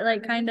 and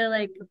it kind of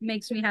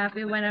makes me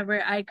happy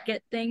whenever I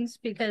get things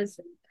because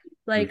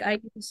I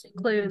use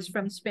clues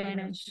from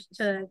Spanish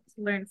to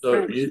learn French.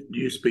 So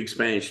you speak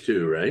Spanish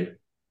too, right?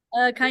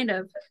 Kind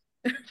of.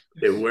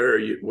 Okay, where are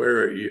you?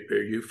 Are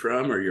you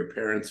from? Or your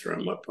parents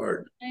from? What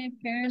part? My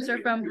parents are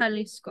from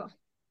Jalisco.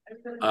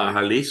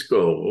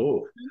 Jalisco.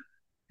 Oh,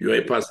 yo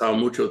he pasado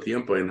mucho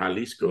tiempo en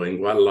Jalisco, en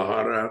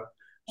Guadalajara.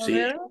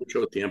 Sí,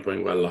 mucho tiempo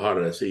en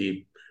Guadalajara.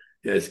 Sí,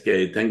 es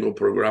que tengo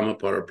programa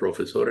para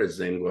profesores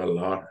en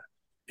Guadalajara,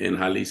 en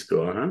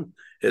Jalisco.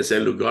 Es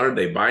el lugar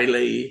de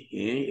baile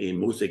y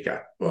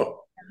música.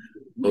 Oh,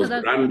 los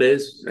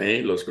grandes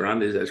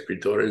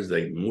escritores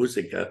de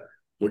música,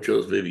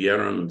 muchos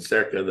vivieron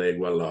cerca de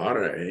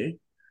Guadalajara.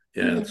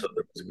 Yeah, so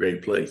that was a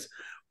great place.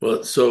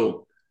 Well,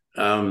 so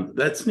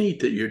that's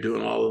neat that you're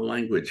doing all the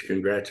language.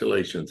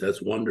 Congratulations.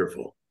 That's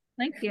wonderful.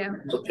 Thank you.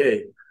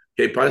 Okay.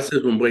 Que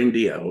pases un buen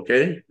día,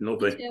 okay? No,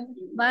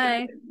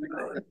 Bye.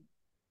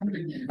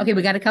 Okay,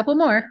 we got a couple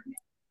more.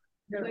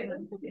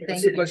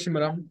 That's the question,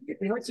 madam.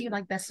 What do you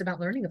like best about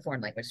learning a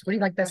foreign language? What do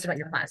you like best about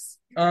your class?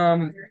 I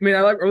mean, I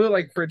really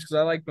like French because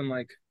I like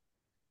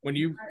when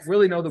you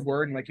really know the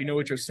word and you know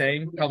what you're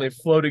saying, how they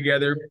flow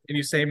together, and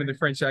you say them in the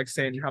French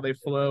accent, and how they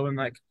flow, and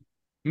when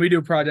we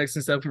do projects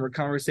and stuff and we're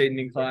conversating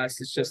in class,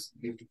 it's just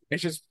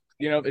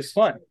it's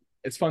fun.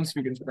 It's fun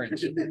speaking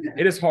French.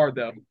 It is hard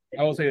though.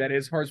 I will say that it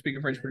is hard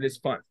speaking French, but it's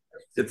fun.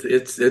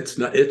 It's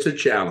a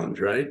challenge,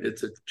 right?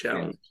 It's a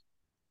challenge.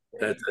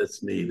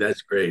 That's neat.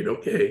 That's great.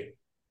 Okay.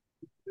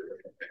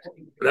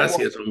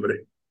 Gracias, hombre.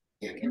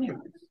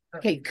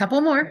 Okay,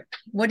 couple more.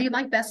 What do you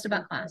like best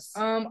about class?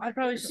 I'd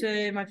probably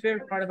say my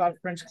favorite part about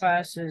French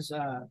class is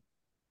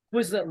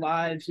Quizlet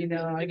Lives.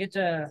 I get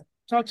to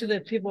talk to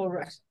the people.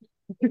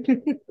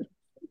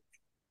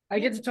 I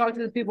get to talk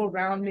to the people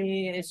around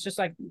me. It's just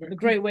a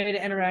great way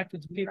to interact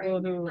with the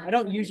people who I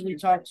don't usually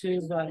talk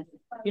to, but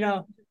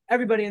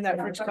everybody in that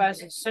French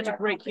class is such a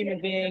great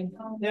human being.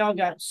 They all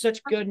got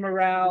such good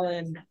morale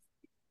and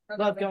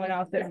love going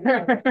out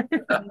there.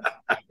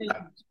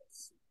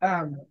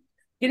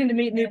 Getting to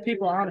meet new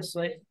people,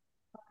 honestly.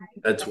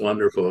 That's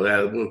wonderful.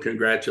 Well,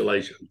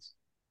 congratulations.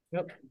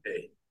 Yep.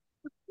 Okay.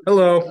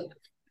 Hello.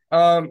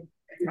 I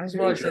just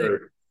want to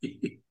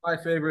say my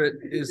favorite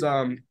is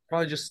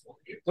probably just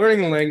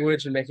learning the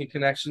language and making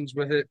connections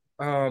with it.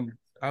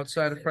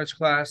 Outside of French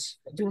class,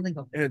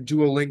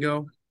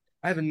 Duolingo.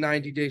 I have a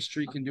 90-day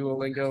streak in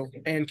Duolingo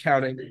and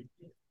counting.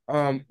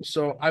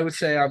 So I would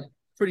say I'm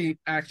pretty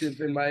active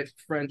in my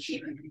French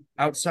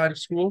outside of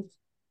school.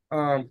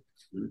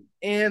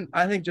 And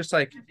I think just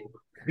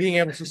being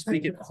able to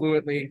speak it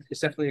fluently is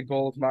definitely a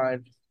goal of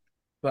mine.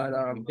 But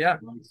yeah,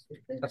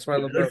 that's what I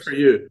love most. Good for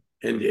you.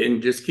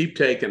 And just keep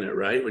taking it,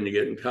 right? When you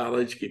get in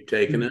college, keep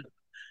taking it.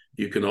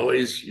 You can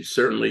always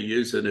certainly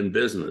use it in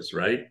business,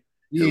 right?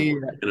 Yeah.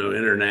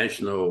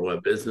 International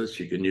business,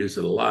 you can use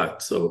it a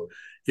lot. So,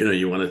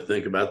 you want to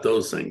think about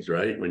those things,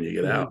 right? When you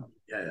get out.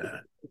 Yeah.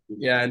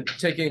 Yeah, and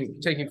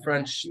taking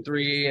French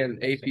 3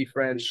 and AP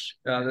French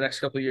the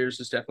next couple of years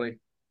is definitely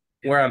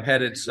where I'm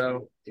headed.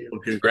 So,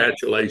 well,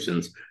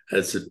 congratulations.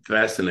 That's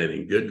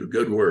fascinating.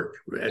 Good work.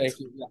 Thank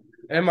you.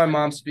 And my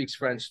mom speaks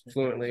French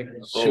fluently.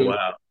 Oh,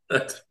 wow.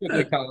 That's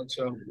college,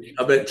 so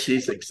I bet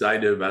she's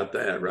excited about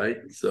that, right?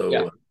 So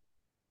yeah.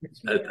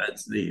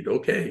 That's neat.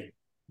 Okay.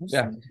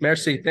 Yeah.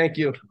 Merci. Thank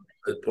you.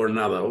 Por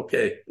nada.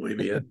 Okay. Muy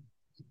bien.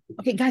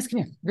 Okay, guys, come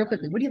here real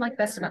quickly. What do you like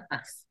best about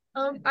us?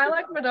 I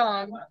like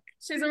Madame.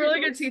 She's a really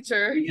good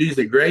teacher. She's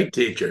a great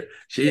teacher.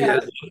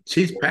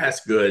 She's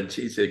past good.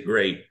 She's a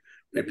great.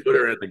 We put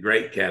her in the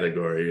great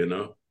category,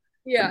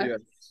 Yeah.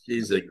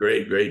 She's a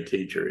great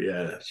teacher.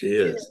 Yeah, she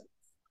is.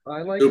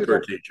 I like Super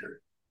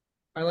teacher.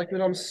 I like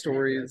Madame's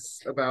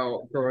stories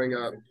about growing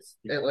up.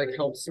 It like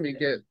helps me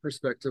get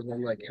perspective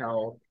on like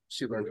how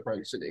she learned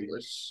French and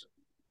English.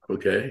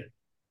 Okay.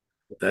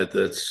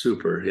 That's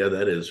super. Yeah,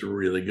 that is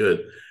really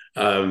good.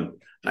 I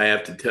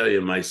have to tell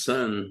you, my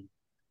son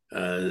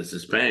is a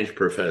Spanish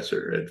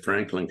professor at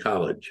Franklin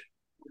College,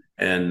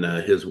 and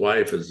his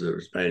wife is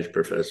a Spanish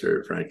professor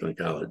at Franklin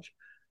College,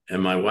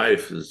 and my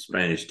wife is a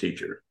Spanish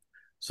teacher.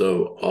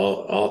 So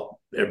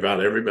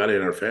about everybody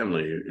in our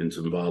family is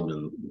involved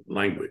in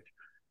language,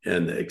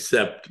 and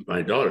except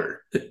my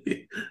daughter.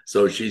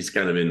 So she's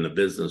kind of in the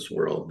business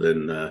world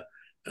and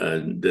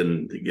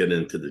didn't get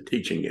into the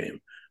teaching game.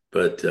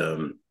 But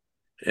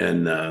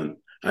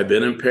I've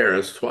been in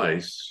Paris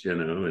twice,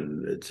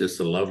 and it's just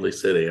a lovely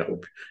city. I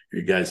hope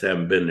you guys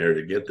haven't been there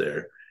to get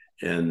there.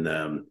 And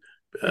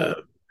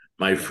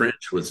my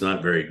French was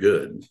not very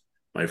good.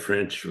 My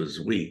French was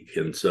weak,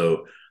 and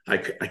so I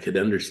could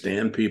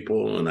understand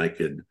people, and I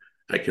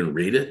can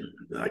read it.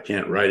 I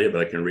can't write it,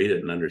 but I can read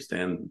it and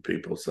understand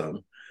people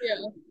some. Yeah.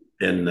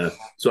 And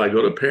so I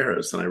go to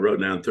Paris, and I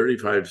wrote down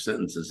 35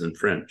 sentences in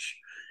French.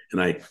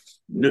 And I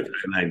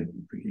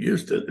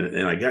used it,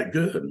 and I got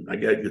good.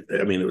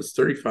 I mean, it was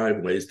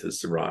 35 ways to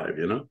survive,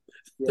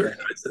 35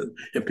 cents.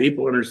 And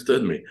people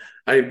understood me.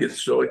 I get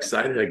so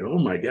excited. I go, oh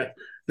my God.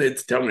 They'd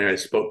tell me I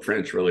spoke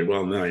French really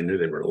well, and then I knew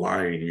they were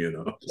lying,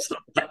 So,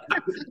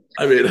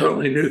 I mean, I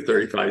only knew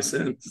 35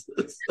 cents.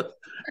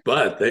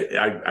 But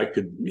I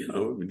could,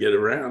 get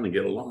around and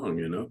get along,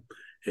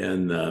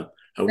 And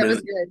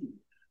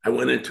I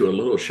went into a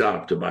little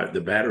shop to buy the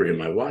battery, and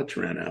my watch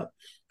ran out.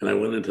 And I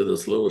went into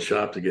this little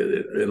shop to get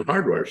it in a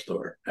hardware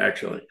store,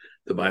 actually,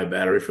 to buy a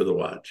battery for the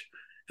watch.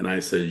 And I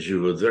said, je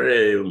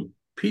voudrais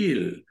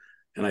pile.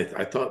 And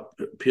I thought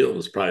pile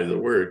was probably the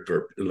word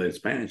for, in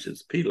Spanish,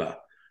 it's pila,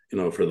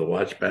 for the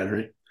watch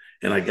battery.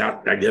 And I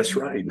guess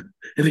right.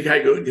 And the guy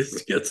gets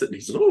it. And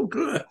he said, oh,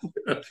 good.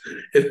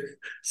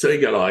 So he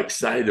got all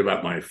excited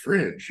about my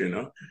French,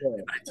 I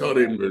taught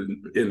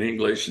him in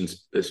English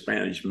and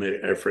Spanish,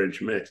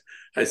 French mix.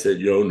 I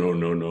said,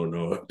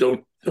 no.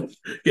 Don't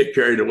get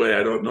carried away.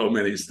 I don't know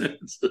many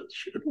sentences.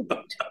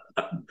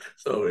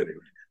 So anyway,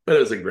 but it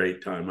was a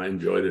great time. I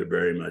enjoyed it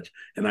very much.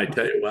 And I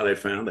tell you what I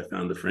found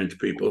the French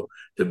people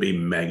to be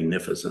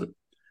magnificent.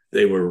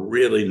 They were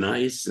really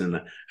nice.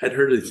 And I'd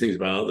heard these things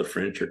about all the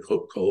French or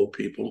cold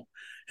people.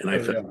 And I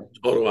found the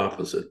total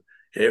opposite.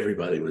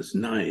 Everybody was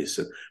nice.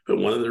 But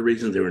one of the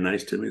reasons they were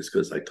nice to me is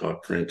because I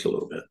talk French a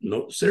little bit.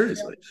 No,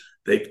 seriously.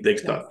 They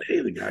thought, hey,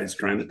 the guy's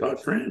trying to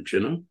talk French,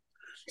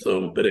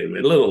 So, but anyway,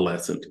 a little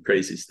lesson to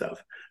crazy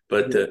stuff.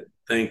 But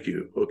thank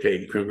you.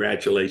 Okay,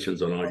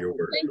 congratulations on all your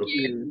work. Thank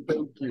you.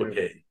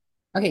 Okay.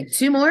 Okay,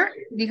 two more.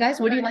 You guys,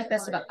 what do you like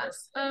best about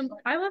class?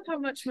 I love how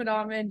much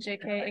Madame and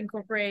JK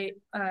incorporate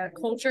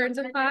culture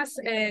into class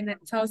and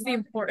tell us the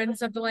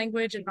importance of the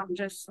language and not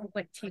just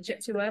like teach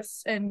it to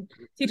us and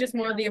teach us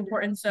more of the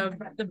importance of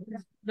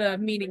the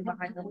meaning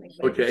behind the language.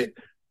 Okay.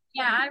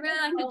 Yeah, I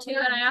really like it too,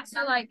 and I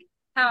also like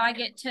how I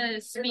get to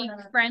speak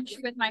French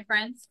with my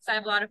friends because I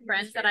have a lot of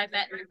friends that I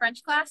met in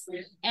French class,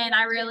 and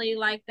I really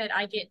like that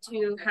I get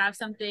to have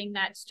something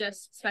that's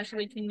just special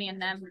between me and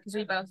them because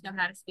we both know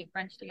how to speak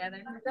French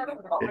together.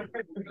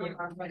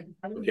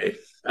 Okay.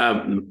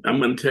 I'm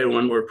going to tell you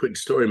one more quick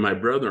story. My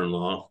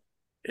brother-in-law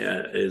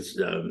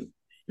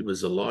he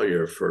was a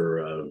lawyer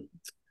for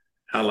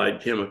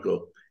Allied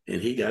Chemical,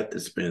 and he got to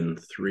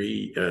spend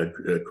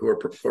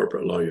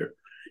corporate lawyer,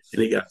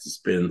 and he got to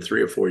spend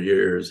 3 or 4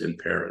 years in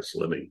Paris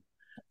living.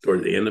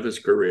 Toward the end of his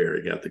career,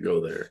 he got to go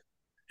there,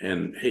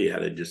 and he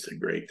had just a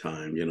great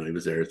time. He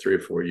was there 3 or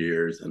 4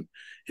 years, and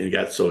he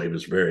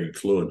was very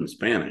fluent in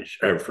Spanish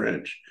or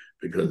French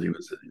because he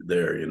was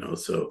there.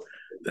 So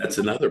that's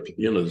another.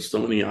 There's so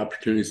many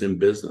opportunities in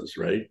business,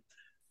 right?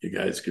 You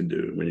guys can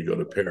do when you go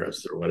to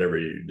Paris or whatever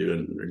you do,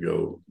 and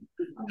go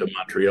to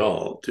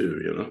Montreal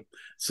too.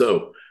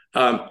 So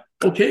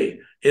okay,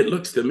 it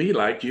looks to me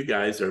like you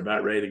guys are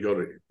about ready to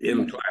go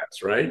in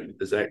class, right?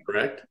 Is that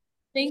correct?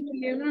 Thank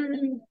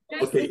you.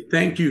 Okay,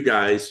 thank you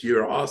guys.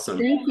 You're awesome.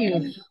 Thank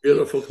you.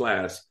 Beautiful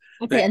class.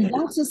 Okay, and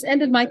that just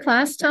ended my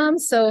class, Tom.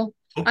 So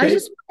I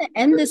just want to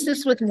end this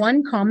just with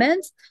one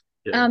comment.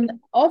 Yeah.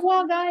 Au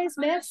revoir, guys.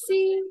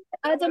 Merci.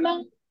 À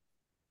demain.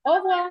 Au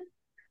revoir.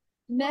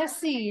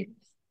 Merci.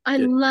 I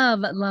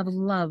love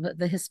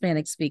the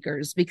Hispanic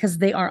speakers because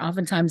they are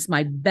oftentimes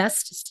my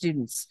best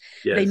students.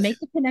 Yes. They make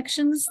the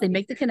connections. They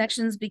make the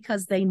connections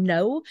because they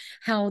know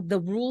how the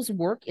rules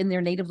work in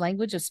their native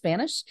language of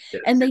Spanish,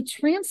 Yes. and they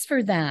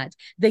transfer that.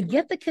 They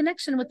get the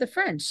connection with the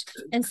French,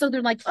 and so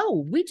they're like,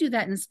 "Oh, we do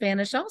that in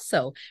Spanish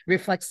also.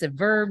 Reflexive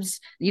verbs,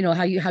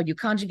 how you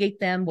conjugate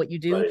them, what you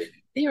do." Right.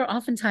 They are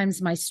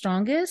oftentimes my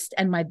strongest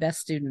and my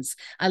best students.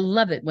 I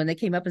love it when they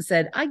came up and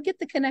said, "I get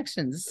the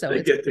connections." So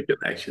they get the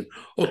connection.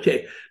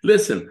 Okay,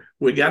 listen,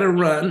 we got to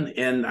run,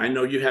 and I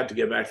know you have to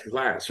get back to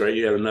class, right?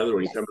 You have another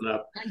one coming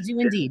up. I do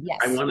indeed.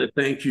 Yes. I want to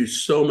thank you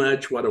so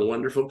much. What a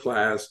wonderful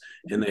class,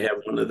 and they have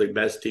one of the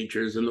best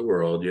teachers in the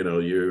world.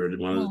 You're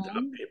one of the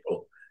top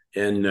people,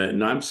 and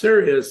no, I'm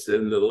serious.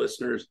 And the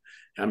listeners,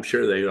 I'm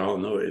sure they all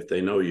know. If they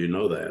know you,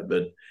 know that.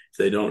 But if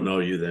they don't know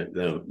you, then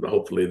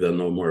hopefully they'll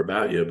know more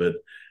about you. But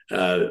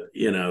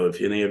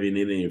if any of you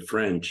need any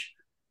French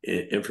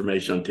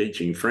information on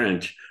teaching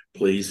French,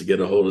 please get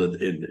a hold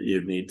of it.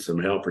 You need some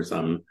help or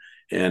something,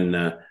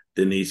 and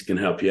Denise can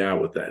help you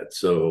out with that.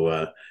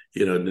 So,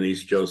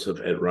 Denise Joseph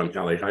at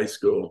Roncalli High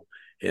School,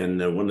 and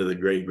one of the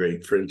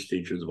great French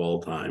teachers of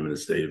all time in the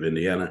state of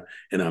Indiana.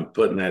 And I'm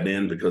putting that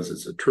in because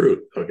it's the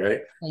truth.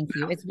 Okay. Thank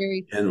you. It's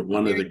very, and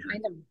one of the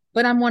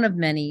but I'm one of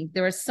many.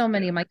 There are so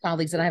many of my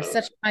colleagues that I have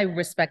such high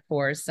respect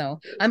for. So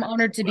I'm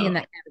honored to be in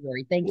that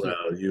category. Thank you.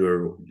 Well,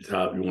 you're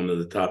one of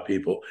the top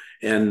people.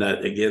 And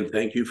again,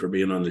 thank you for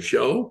being on the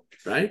show.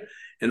 Right.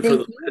 And for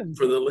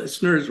the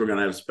listeners, we're going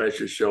to have a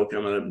special show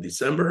coming up in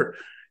December.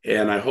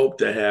 And I hope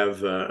to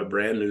have a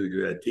brand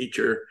new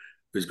teacher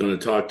who's going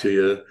to talk to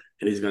you.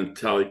 And he's going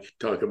to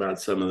talk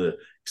about some of the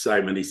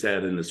excitement he's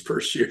had in his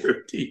first year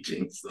of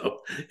teaching.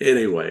 So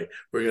anyway,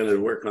 we're going to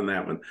work on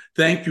that one.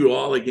 Thank you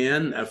all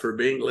again for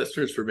being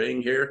listeners, for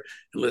being here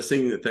and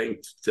listening.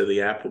 Thanks to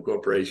the Apple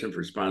Corporation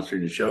for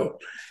sponsoring the show.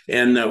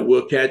 And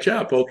we'll catch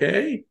up,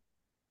 okay?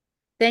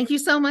 Thank you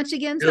so much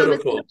again, Tom.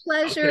 Beautiful. It's been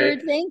a pleasure.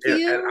 Okay. Thank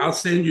you. And I'll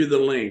send you the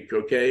link,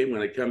 okay,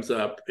 when it comes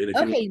up. And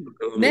okay.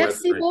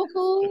 Merci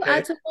beaucoup. Okay.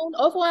 À tout le monde.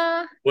 Au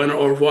revoir. Bueno,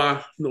 au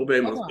revoir. Nos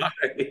vemos.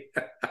 Bye.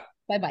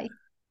 Bye-bye.